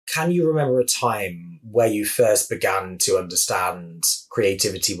Can you remember a time where you first began to understand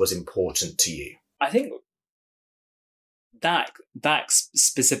creativity was important to you? I think that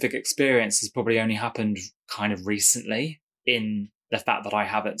specific experience has probably only happened kind of recently, in the fact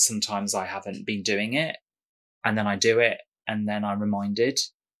that sometimes I haven't been doing it, and then I do it, and then I'm reminded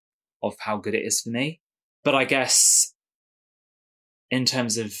of how good it is for me. But I guess in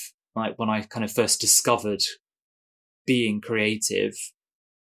terms of like when I kind of first discovered being creative,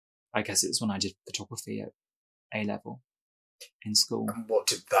 I guess it's when I did photography at A-level in school. And what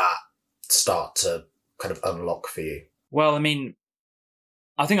did that start to kind of unlock for you? Well, I mean,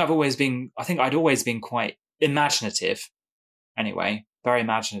 I think I'd always been quite imaginative anyway, very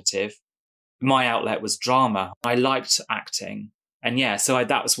imaginative. My outlet was drama. I liked acting. And yeah, so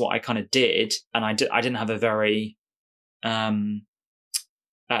that was what I kind of did. And I didn't have a very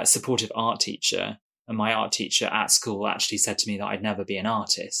supportive art teacher. And my art teacher at school actually said to me that I'd never be an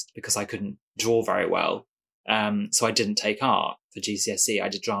artist because I couldn't draw very well. So I didn't take art for GCSE. I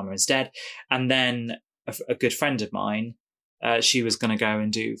did drama instead. And then a good friend of mine, she was going to go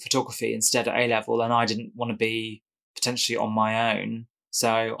and do photography instead at A-level, and I didn't want to be potentially on my own.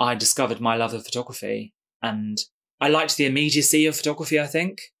 So I discovered my love of photography, and I liked the immediacy of photography, I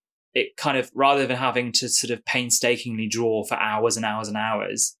think. It kind of, rather than having to sort of painstakingly draw for hours and hours and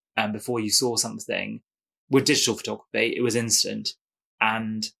hours before you saw something, with digital photography, it was instant.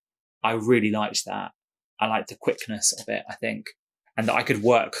 And I really liked that. I liked the quickness of it, I think, and that I could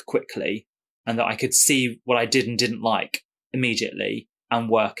work quickly, and that I could see what I did and didn't like immediately and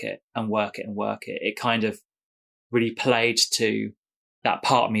work it and work it and work it. It kind of really played to that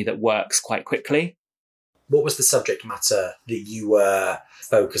part of me that works quite quickly. What was the subject matter that you were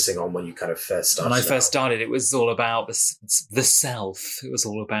focusing on when you kind of first started? When I first started, it was all about the self. It was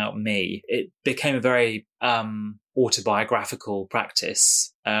all about me. It became a very autobiographical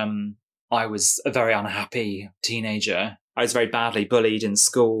practice. I was a very unhappy teenager. I was very badly bullied in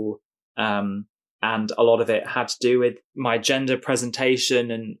school. And a lot of it had to do with my gender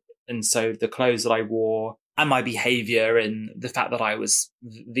presentation and so the clothes that I wore and my behaviour, and the fact that I was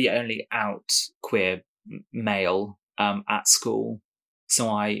the only out queer male at school. So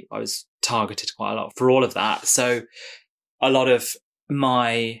I was targeted quite a lot for all of that. So a lot of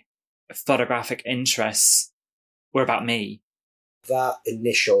my photographic interests were about me. That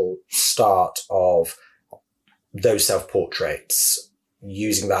initial start of those self-portraits,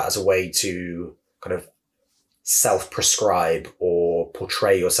 using that as a way to kind of self-prescribe or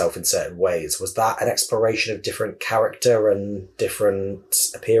portray yourself in certain ways, was that an exploration of different character and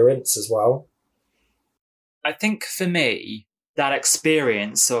different appearance as well? I think for me, that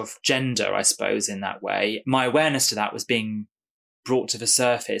experience of gender, I suppose, in that way, my awareness to that was being brought to the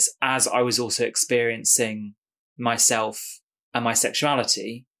surface as I was also experiencing myself and my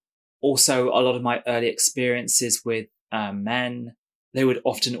sexuality. Also, a lot of my early experiences with men, they would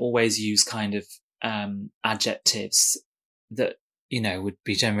often always use kind of adjectives that, you know, would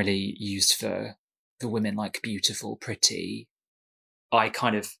be generally used for women, like beautiful, pretty. I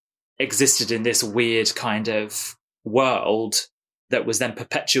kind of existed in this weird kind of world that was then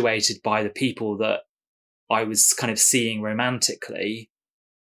perpetuated by the people that I was kind of seeing romantically.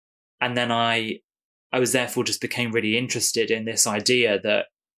 And then I was therefore just became really interested in this idea that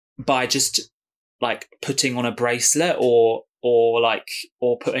by just like putting on a bracelet or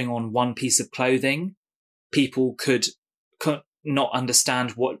putting on one piece of clothing, people could not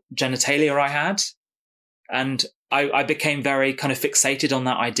understand what genitalia I had. And I became very kind of fixated on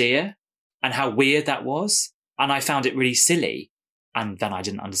that idea and how weird that was. And I found it really silly. And then I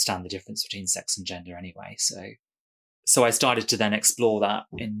didn't understand the difference between sex and gender anyway. So I started to then explore that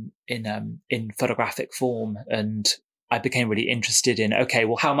in photographic form. And I became really interested in, okay,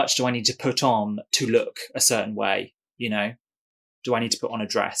 well, how much do I need to put on to look a certain way? You know, do I need to put on a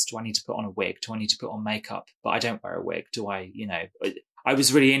dress? Do I need to put on a wig? Do I need to put on makeup? But I don't wear a wig. I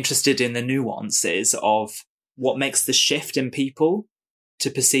was really interested in the nuances of what makes the shift in people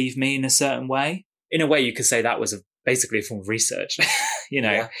to perceive me in a certain way. In a way, you could say that was basically a form of research.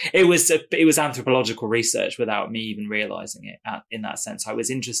 Yeah. It was anthropological research without me even realizing it. In that sense, I was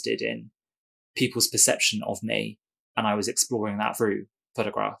interested in people's perception of me, and I was exploring that through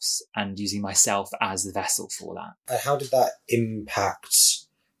photographs and using myself as the vessel for that. How did that impact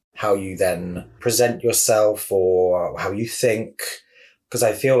how you then present yourself or how you think? Because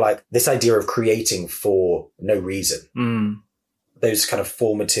I feel like this idea of creating for no reason, those kind of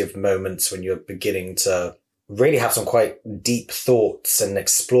formative moments when you're beginning to really have some quite deep thoughts and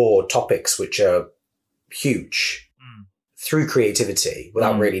explore topics which are huge through creativity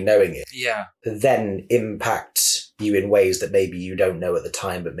without really knowing it, Yeah. then impact you in ways that maybe you don't know at the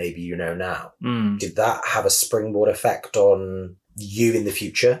time, but maybe you know now. Did that have a springboard effect on you in the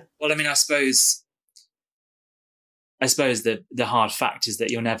future? Well, I mean, I suppose the hard fact is that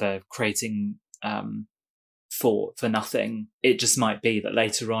you're never creating for nothing. It just might be that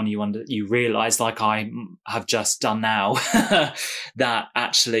later on you realize, like I have just done now, that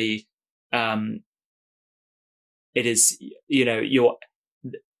actually it is,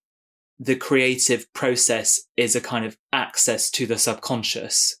 the creative process is a kind of access to the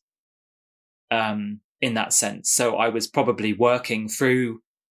subconscious in that sense. So I was probably working through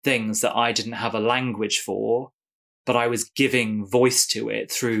things that I didn't have a language for, but I was giving voice to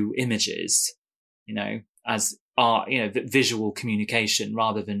it through images, as art, visual communication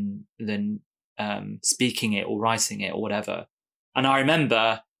rather than speaking it or writing it or whatever. And I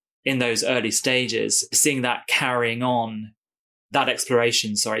remember in those early stages seeing that carrying on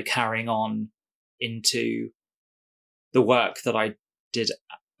into the work that I did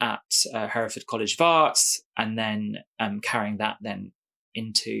at Hereford College of Arts, and then carrying that then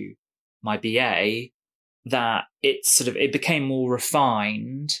into my BA, that it became more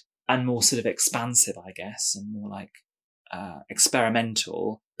refined and more sort of expansive, I guess, and more like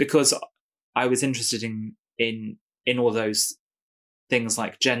experimental, because I was interested in all those things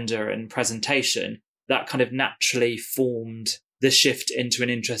like gender and presentation. That kind of naturally formed the shift into an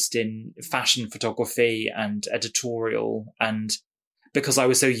interest in fashion photography and editorial. And because I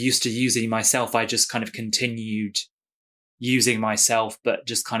was so used to using myself, I just kind of continued using myself, but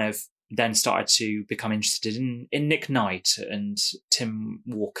just kind of then started to become interested in Nick Knight and Tim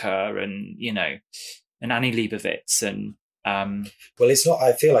Walker and, and Annie Leibovitz. And I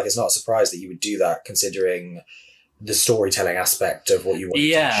feel like it's not a surprise that you would do that, considering the storytelling aspect of what you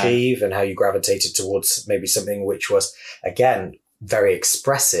wanted to achieve and how you gravitated towards maybe something which was, again, very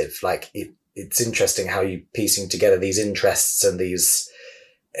expressive. Like it's interesting how you piecing together these interests and these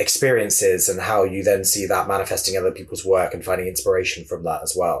experiences and how you then see that manifesting other people's work and finding inspiration from that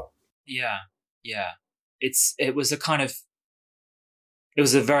as well. Yeah. It was a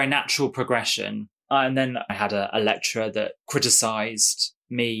very natural progression. And then I had a lecturer that criticized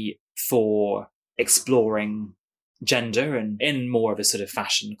me for exploring gender, and in more of a sort of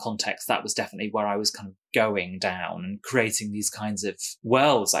fashion context, that was definitely where I was kind of going down and creating these kinds of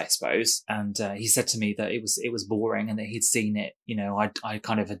worlds, I suppose. And he said to me that it was boring and that he'd seen it, I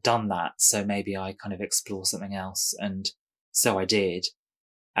kind of had done that, so maybe I kind of explore something else. And so I did.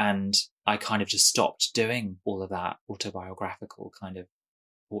 And I kind of just stopped doing all of that autobiographical kind of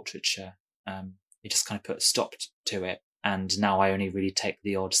portraiture. It just kind of put a stop to it. And now I only really take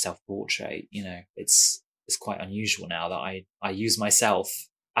the odd self-portrait. It's quite unusual now that I use myself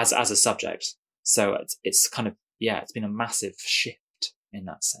as a subject. So it's kind of, it's been a massive shift in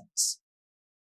that sense.